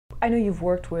I know you've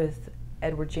worked with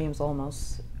Edward James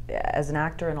Olmos as an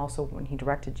actor and also when he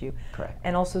directed you. Correct.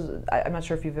 And also, I'm not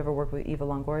sure if you've ever worked with Eva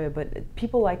Longoria, but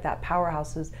people like that,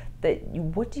 powerhouses,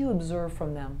 what do you observe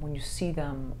from them when you see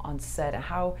them on set? And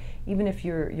how, even if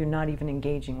you're not even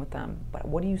engaging with them, but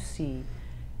what do you see?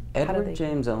 Edward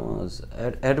James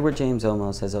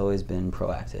Olmos has always been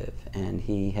proactive, and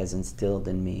he has instilled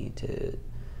in me to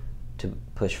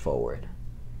push forward.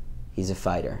 He's a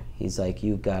fighter. He's like,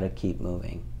 you gotta keep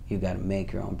moving. You gotta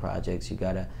make your own projects. You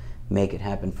gotta make it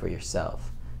happen for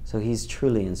yourself. So he's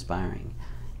truly inspiring.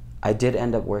 I did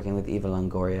end up working with Eva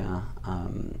Longoria,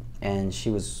 and she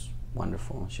was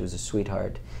wonderful. She was a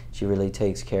sweetheart. She really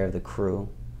takes care of the crew.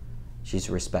 She's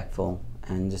respectful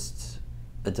and just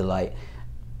a delight.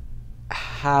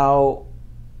 How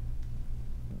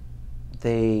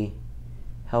they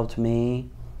helped me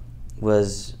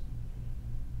was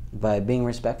by being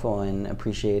respectful and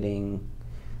appreciating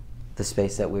the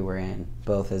space that we were in,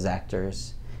 both as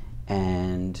actors,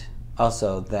 and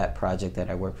also that project that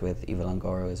I worked with, Eva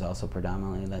Longoria, is also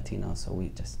predominantly Latino, so we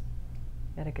just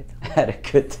had a good time. Had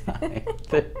a good time.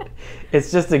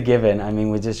 It's just a given. I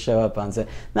mean, we just show up on set.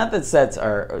 Not that sets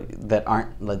that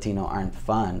aren't Latino aren't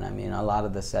fun. I mean, a lot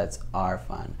of the sets are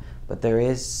fun, but there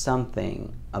is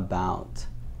something about,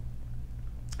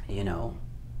 you know,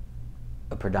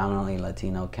 a predominantly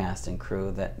Latino cast and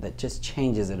crew that just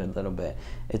changes it a little bit.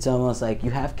 It's almost like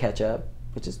you have ketchup,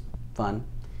 which is fun,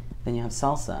 then you have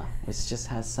salsa, which just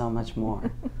has so much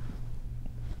more.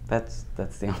 That's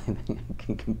the only thing I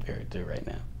can compare it to right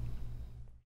now.